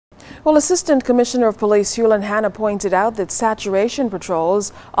Well, Assistant Commissioner of Police Hewlin Hanna pointed out that saturation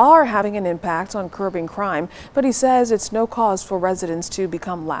patrols are having an impact on curbing crime, but he says it's no cause for residents to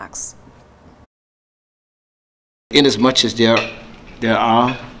become lax. Inasmuch as there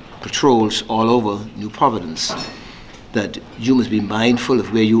are patrols all over New Providence, that you must be mindful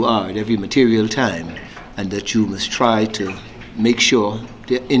of where you are at every material time, and that you must try to ensure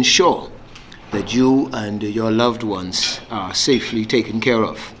that you and your loved ones are safely taken care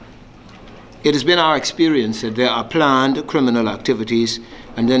of. It has been our experience that there are planned criminal activities,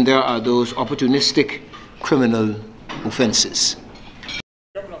 and then there are those opportunistic criminal offenses.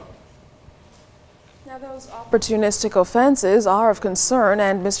 Now, those opportunistic offenses are of concern,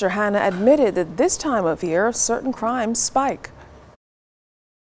 and Mr. Hanna admitted that this time of year, certain crimes spike.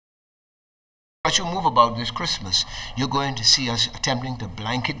 As you move about this Christmas, you're going to see us attempting to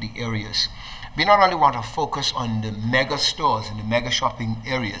blanket the areas. We not only want to focus on the mega stores and the mega shopping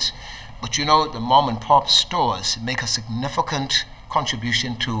areas, but you know, the mom and pop stores make a significant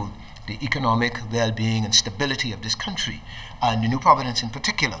contribution to the economic well-being and stability of this country, and New Providence in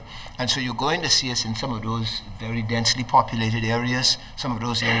particular. And so you're going to see us in some of those very densely populated areas, some of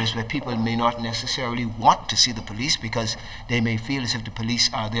those areas where people may not necessarily want to see the police because they may feel as if the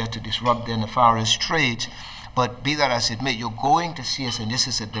police are there to disrupt their nefarious trades. But be that as it may, you're going to see us, and this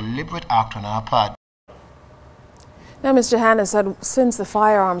is a deliberate act on our part. Now, Mr. Hanna said since the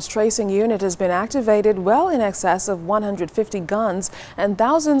firearms tracing unit has been activated, well in excess of 150 guns and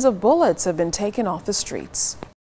thousands of bullets have been taken off the streets.